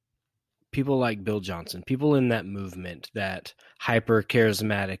 people like Bill Johnson, people in that movement, that hyper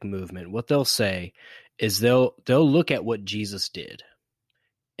charismatic movement, what they'll say is they'll look at what Jesus did,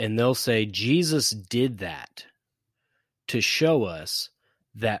 and they'll say Jesus did that to show us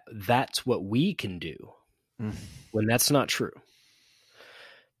that that's what we can do, when that's not true.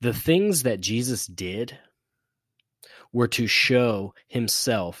 The things that Jesus did were to show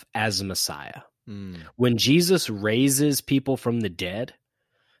himself as a Messiah. When Jesus raises people from the dead,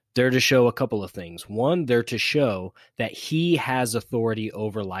 they're to show a couple of things. One, they're to show that he has authority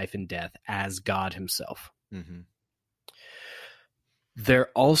over life and death as God himself. Mm-hmm. They're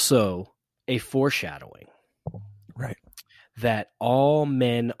also a foreshadowing. Right. That all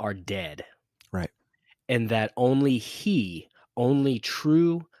men are dead. Right. And that only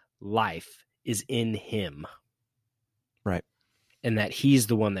true life is in him. Right. And that he's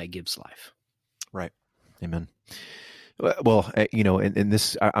the one that gives life. Right. Amen. Well, in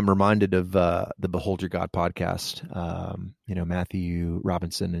this, I'm reminded of the Behold Your God podcast. Matthew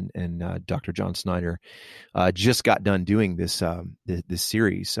Robinson and Dr. John Snyder just got done doing this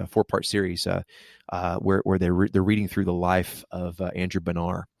series, 4-part series, where they're reading through the life of Andrew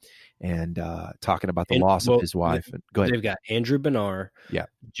Bonar and talking about the loss of his wife. Go ahead. They've got Andrew Bonar,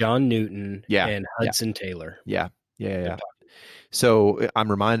 John Newton, and Hudson Taylor. Yeah. So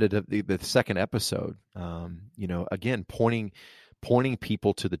I'm reminded of the second episode, again, pointing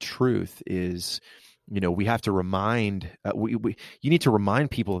people to the truth is, we have to remind, you need to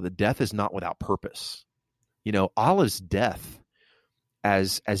remind people that death is not without purpose. Allah's death,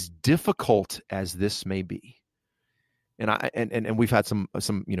 as difficult as this may be. And we've had some,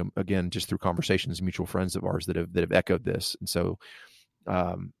 again, just through conversations, mutual friends of ours that have echoed this. And so,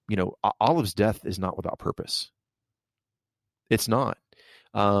 Allah's death is not without purpose. It's not.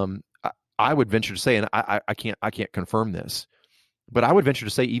 I would venture to say, and I can't confirm this, but I would venture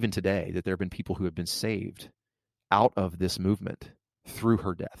to say even today that there have been people who have been saved out of this movement through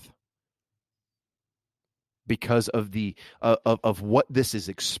her death because of of what this is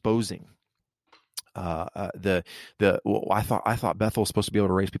exposing. I thought Bethel was supposed to be able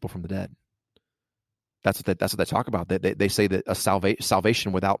to raise people from the dead. That's what they talk about. They say that a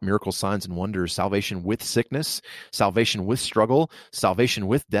salvation without miracles, signs, and wonders, salvation with sickness, salvation with struggle, salvation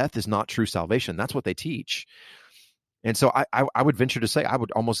with death is not true salvation. That's what they teach. And so I would venture to say, I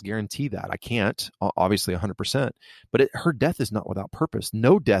would almost guarantee that. I can't, obviously 100%, but her death is not without purpose.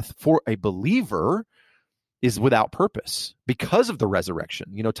 No death for a believer is without purpose because of the resurrection.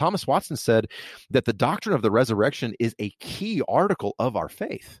 Thomas Watson said that the doctrine of the resurrection is a key article of our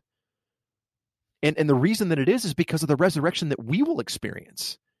faith. And the reason that it is because of the resurrection that we will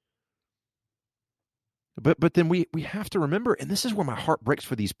experience. But then we have to remember, and this is where my heart breaks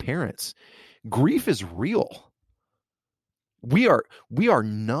for these parents, grief is real. We are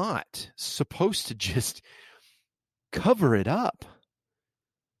not supposed to just cover it up.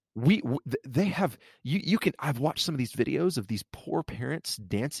 They have you can. I've watched some of these videos of these poor parents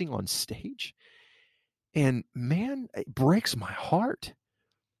dancing on stage, and man, it breaks my heart.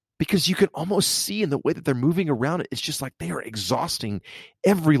 Because you can almost see in the way that they're moving around, it's just like they are exhausting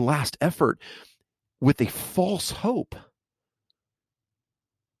every last effort with a false hope.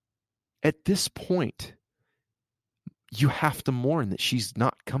 At this point, you have to mourn that she's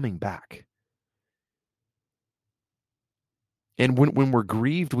not coming back. And when we're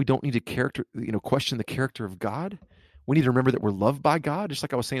grieved, we don't need to question the character of God. We need to remember that we're loved by God. Just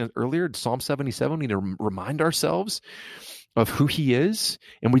like I was saying earlier, Psalm 77, we need to remind ourselves of who he is,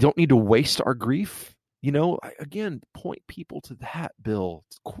 and we don't need to waste our grief. Again, point people to that, Bill.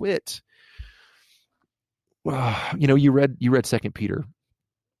 Quit. You read 2 Peter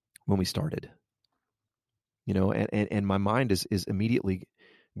when we started. And my mind is immediately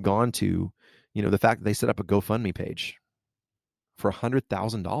gone to, the fact that they set up a GoFundMe page. for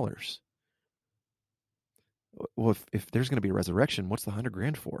 $100,000. Well, if there's going to be a resurrection, what's the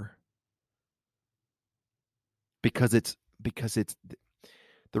 $100,000 for? Because it's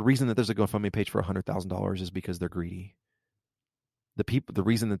the reason that there's a GoFundMe page for $100,000 is because they're greedy. The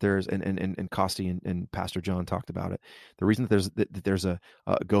reason that there's and Costi and Pastor John talked about it. The reason that there's a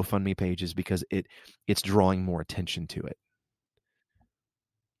GoFundMe page is because it's drawing more attention to it.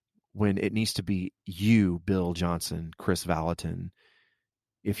 When it needs to be you, Bill Johnson, Chris Valentin,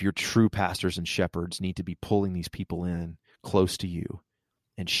 if your true pastors and shepherds need to be pulling these people in close to you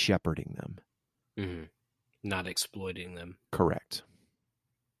and shepherding them. Mm-hmm. Not exploiting them. Correct.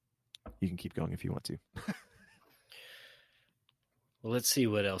 You can keep going if you want to. Well, let's see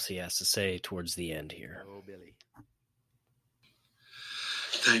what else he has to say towards the end here. Oh, Billy.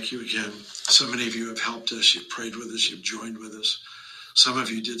 Thank you again. So many of you have helped us. You've prayed with us. You've joined with us. Some of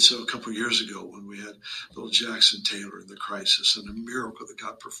you did so a couple of years ago when we had little Jackson Taylor in the crisis and a miracle that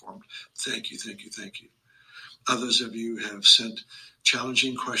God performed. Thank you, thank you, thank you. Others of you have sent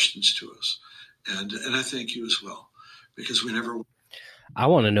challenging questions to us, and I thank you as well, because we never... I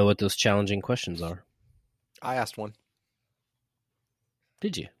want to know what those challenging questions are. I asked one.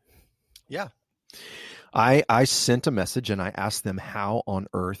 Did you? Yeah. I sent a message and I asked them how on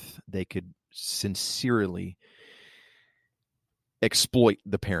earth they could sincerely exploit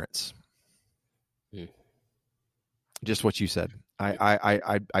the parents. Just what you said.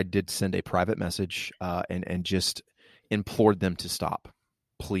 I did send a private message and just implored them to stop.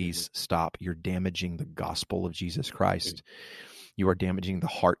 Please stop. You're damaging the gospel of Jesus Christ. You are damaging the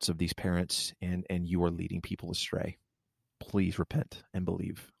hearts of these parents, and you are leading people astray. Please repent and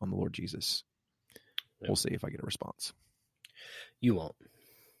believe on the Lord Jesus. Yep. We'll see if I get a response. You won't.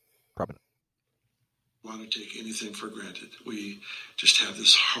 Probably not. Want to take anything for granted. We just have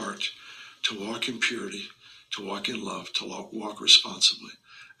this heart to walk in purity, to walk in love, to walk responsibly.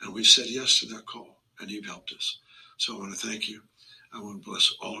 And we've said yes to that call, and you've helped us. So I want to thank you. I want to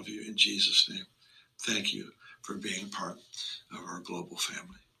bless all of you in Jesus' name. Thank you for being part of our global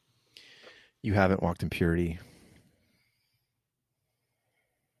family. You haven't walked in purity.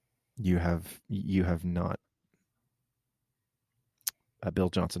 You have not, Bill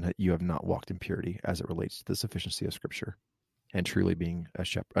Johnson, you have not walked in purity as it relates to the sufficiency of Scripture and truly being a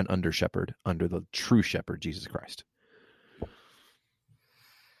shepherd, an under shepherd under the true shepherd, Jesus Christ.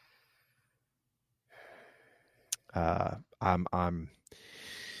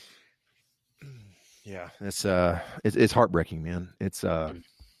 It's heartbreaking, man. It's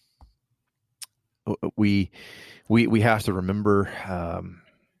we have to remember,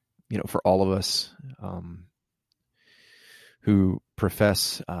 for all of us who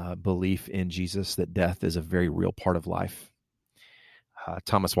profess belief in Jesus, that death is a very real part of life.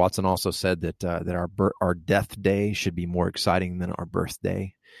 Thomas Watson also said that our death day should be more exciting than our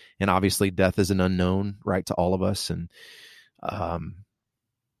birthday, and obviously death is an unknown, right, to all of us. And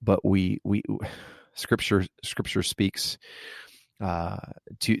but we Scripture speaks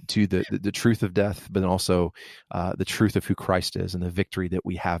to the truth of death, but also the truth of who Christ is and the victory that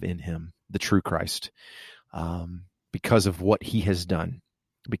we have in Him, the true Christ, because of what He has done,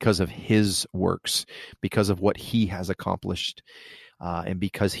 because of His works, because of what He has accomplished, and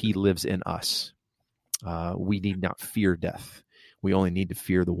because He lives in us. We need not fear death. We only need to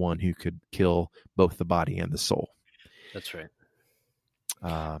fear the one who could kill both the body and the soul. That's right.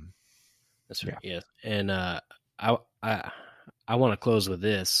 That's right. Yeah. Yes. And I want to close with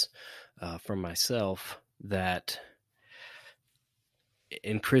this from myself, that,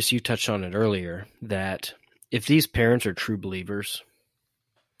 and Chris, you touched on it earlier, that if these parents are true believers,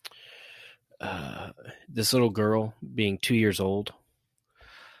 this little girl being 2 years old,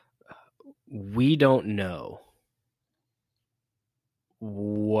 we don't know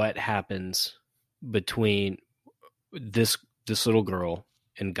what happens between this little girl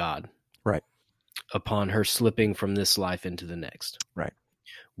and God. Right. Upon her slipping from this life into the next. Right.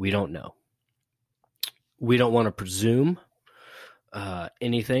 We don't know. We don't want to presume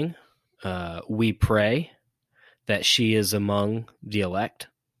anything. We pray that she is among the elect.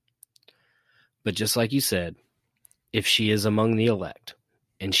 But just like you said, if she is among the elect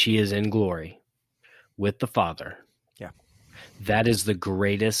and she is in glory with the Father, that is the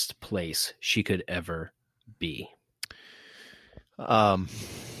greatest place she could ever be.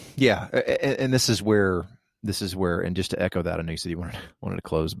 Yeah, and this is where, and just to echo that, I know you said you wanted to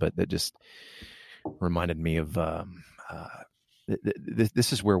close, but that just reminded me of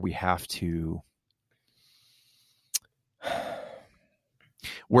this is where we have to,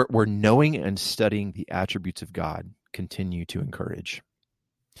 where knowing and studying the attributes of God continue to encourage.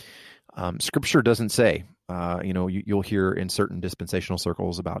 Scripture doesn't say you'll hear in certain dispensational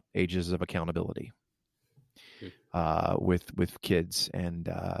circles about ages of accountability with kids, and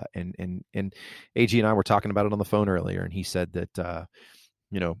AG and I were talking about it on the phone earlier, and he said that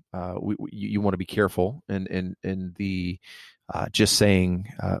you want to be careful and the just saying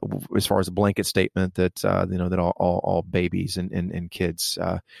as far as a blanket statement that that all babies and kids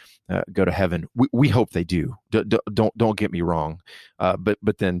go to heaven. We hope they do. Don't get me wrong,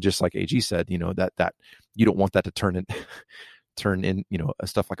 but then just like AG said, that you don't want that to turn in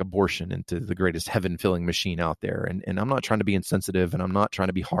stuff like abortion into the greatest heaven filling machine out there. And I'm not trying to be insensitive, and I'm not trying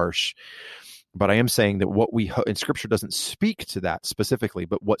to be harsh. But I am saying that what and Scripture doesn't speak to that specifically,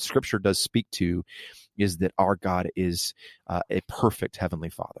 but what Scripture does speak to is that our God is a perfect Heavenly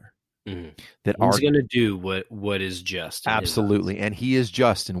Father. Mm-hmm. That He's going to do what is just. Absolutely. And He is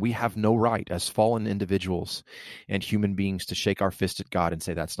just, and we have no right as fallen individuals and human beings to shake our fist at God and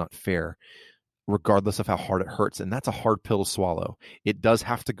say that's not fair, regardless of how hard it hurts. And that's a hard pill to swallow. It does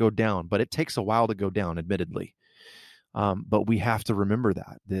have to go down, but it takes a while to go down, admittedly. But we have to remember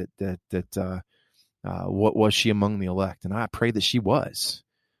that what was she among the elect? And I pray that she was.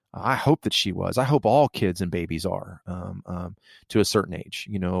 I hope that she was. I hope all kids and babies are to a certain age,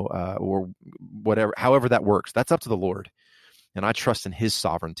 or whatever, however that works. That's up to the Lord, and I trust in His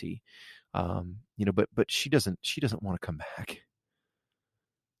sovereignty. But she doesn't want to come back.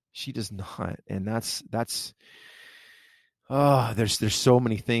 She does not, and that's. There's so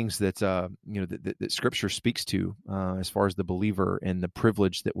many things that that Scripture speaks to as far as the believer and the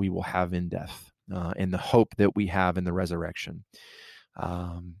privilege that we will have in death, and the hope that we have in the resurrection.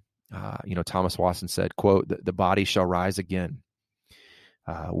 Thomas Watson said, quote, the body shall rise again.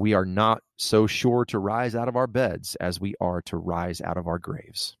 We are not so sure to rise out of our beds as we are to rise out of our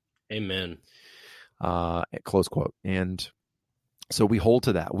graves. Amen. Close quote. And so we hold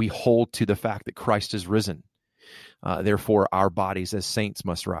to that. We hold to the fact that Christ is risen. Therefore, our bodies as saints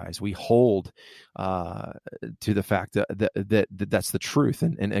must rise. We hold to the fact that that's the truth.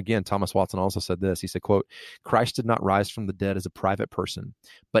 And again, Thomas Watson also said this. He said, quote, Christ did not rise from the dead as a private person,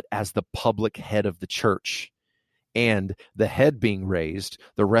 but as the public head of the church. And the head being raised,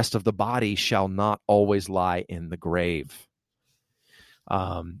 the rest of the body shall not always lie in the grave.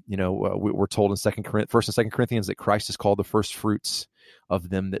 We're told in 1st and 2 Corinthians that Christ is called the first fruits of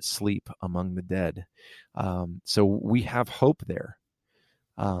them that sleep among the dead. So we have hope there.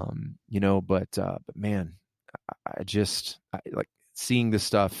 But man, I like seeing this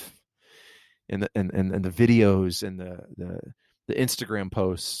stuff in the videos and the Instagram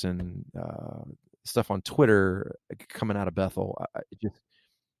posts and stuff on Twitter coming out of Bethel.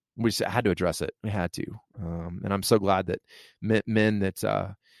 We just had to address it. We had to, and I'm so glad that men that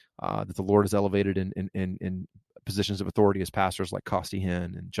the Lord has elevated in positions of authority as pastors like Costi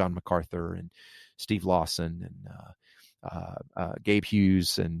Hinn and John MacArthur and Steve Lawson and Gabe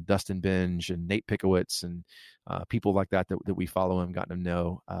Hughes and Dustin Benge and Nate Pickowitz and people like that we follow and gotten to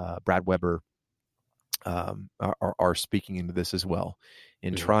know. Brad Weber are speaking into this as well,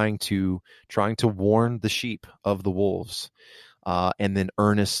 in trying to warn the sheep of the wolves. And then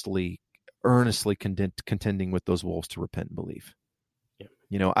earnestly contending with those wolves to repent and believe. Yeah.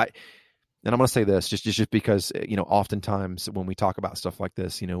 And I'm going to say this just because, oftentimes when we talk about stuff like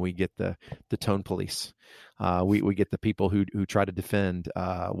this, we get the tone police. We get the people who try to defend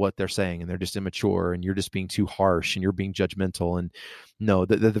what they're saying, and they're just immature, and you're just being too harsh, and you're being judgmental. And no,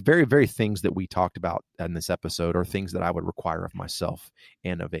 the very, very things that we talked about in this episode are things that I would require of myself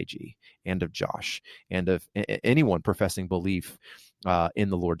and of AG and of Josh and of anyone professing belief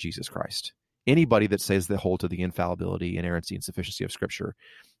in the Lord Jesus Christ. Anybody that says they hold to the infallibility, inerrancy, and sufficiency of Scripture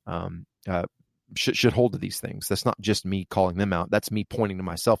should hold to these things. That's not just me calling them out. That's me pointing to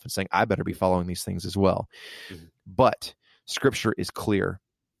myself and saying, I better be following these things as well. Mm-hmm. But Scripture is clear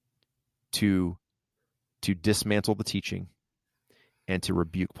to dismantle the teaching and to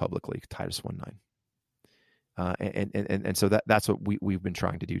rebuke publicly, Titus 1:9. And so that's what we've been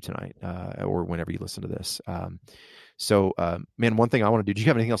trying to do tonight, or whenever you listen to this. Man, one thing I want to do. Do you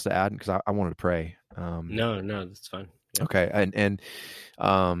have anything else to add? Because I wanted to pray. No, that's fine. Yeah. Okay,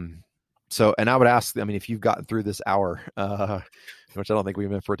 So I would ask, if you've gotten through this hour, which I don't think we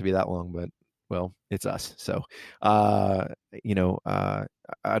meant for it to be that long, but well, it's us. So, I'd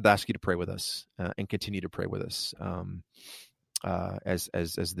ask you to pray with us and continue to pray with us as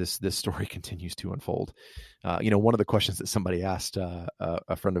this story continues to unfold. One of the questions that somebody asked,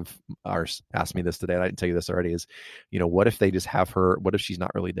 a friend of ours asked me this today, and I didn't tell you this already, is, what if they just have her? What if she's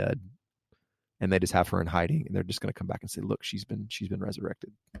not really dead, and they just have her in hiding, and they're just going to come back and say, "Look, she's been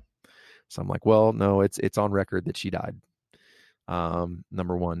resurrected." So I'm like, well, no, it's on record that she died.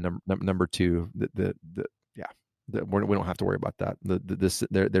 Number one. Number two, we don't have to worry about that.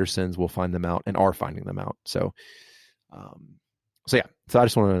 Their sins will find them out and are finding them out. So I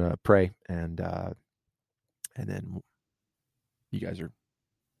just wanted to pray, and then you guys are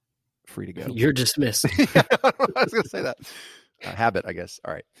free to go. You're dismissed. I was going to say that. Habit, I guess.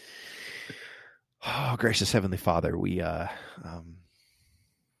 All right. Oh, gracious Heavenly Father, we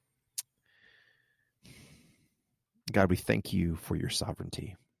God, we thank you for your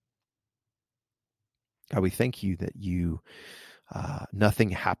sovereignty. God, we thank you that nothing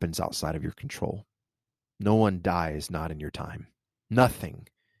happens outside of your control. No one dies not in your time. Nothing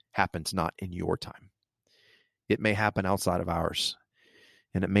happens not in your time. It may happen outside of ours,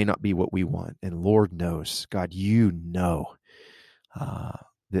 and it may not be what we want. And Lord knows, God, you know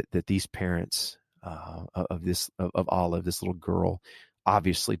that these parents of Olive, this little girl,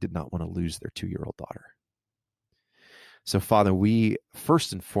 obviously did not want to lose their 2-year-old daughter. So, Father, we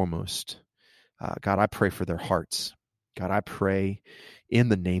first and foremost, God, I pray for their hearts. God, I pray in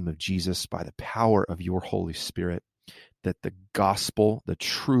the name of Jesus, by the power of your Holy Spirit, that the gospel, the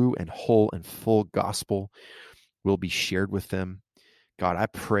true and whole and full gospel, will be shared with them. God, I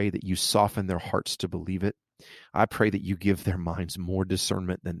pray that you soften their hearts to believe it. I pray that you give their minds more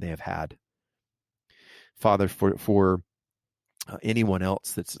discernment than they have had. Father, for anyone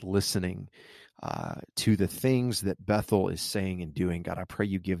else that's listening to the things that Bethel is saying and doing, God, I pray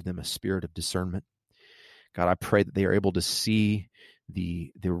you give them a spirit of discernment. God, I pray that they are able to see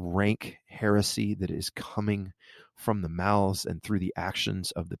the rank heresy that is coming from the mouths and through the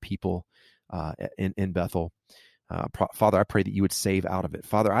actions of the people in Bethel. Father, I pray that you would save out of it.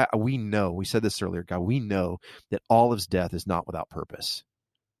 Father, we know, we said this earlier, God, we know that Olive's death is not without purpose.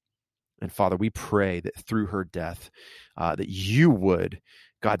 And Father, we pray that through her death, that you would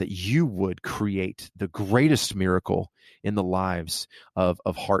create the greatest miracle in the lives of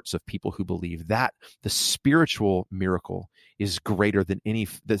hearts of people who believe, that the spiritual miracle is greater than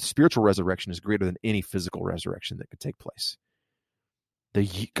the spiritual resurrection is greater than any physical resurrection that could take place.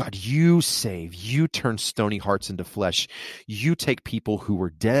 God, you save, you turn stony hearts into flesh. You take people who were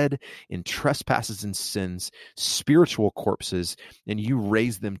dead in trespasses and sins, spiritual corpses, and you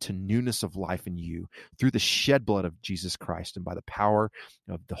raise them to newness of life in you through the shed blood of Jesus Christ and by the power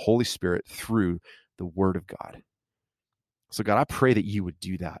of the Holy Spirit through the Word of God. So God, I pray that you would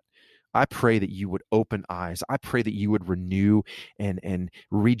do that. I pray that you would open eyes. I pray that you would renew and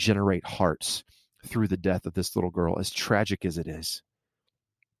regenerate hearts through the death of this little girl, as tragic as it is.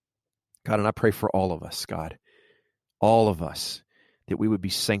 God, and I pray for all of us, God, all of us, that we would be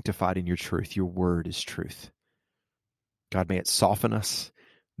sanctified in your truth. Your word is truth. God, may it soften us.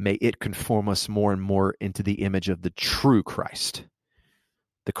 May it conform us more and more into the image of the true Christ,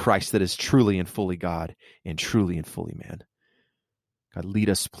 the Christ that is truly and fully God and truly and fully man. God, lead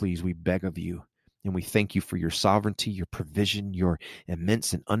us, please, we beg of you, and we thank you for your sovereignty, your provision, your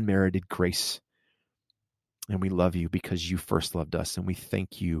immense and unmerited grace. And we love you because you first loved us. And we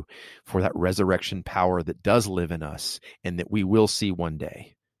thank you for that resurrection power that does live in us and that we will see one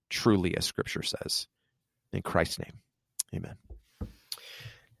day, truly, as Scripture says. In Christ's name, amen.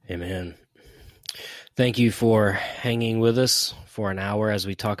 Amen. Thank you for hanging with us for an hour as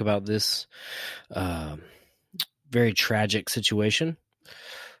we talk about this very tragic situation.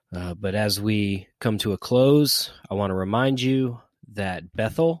 But as we come to a close, I want to remind you that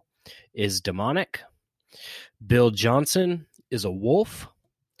Bethel is demonic. Bill Johnson is a wolf,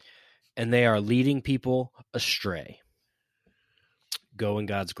 and they are leading people astray. Go in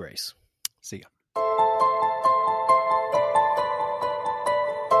God's grace. See ya.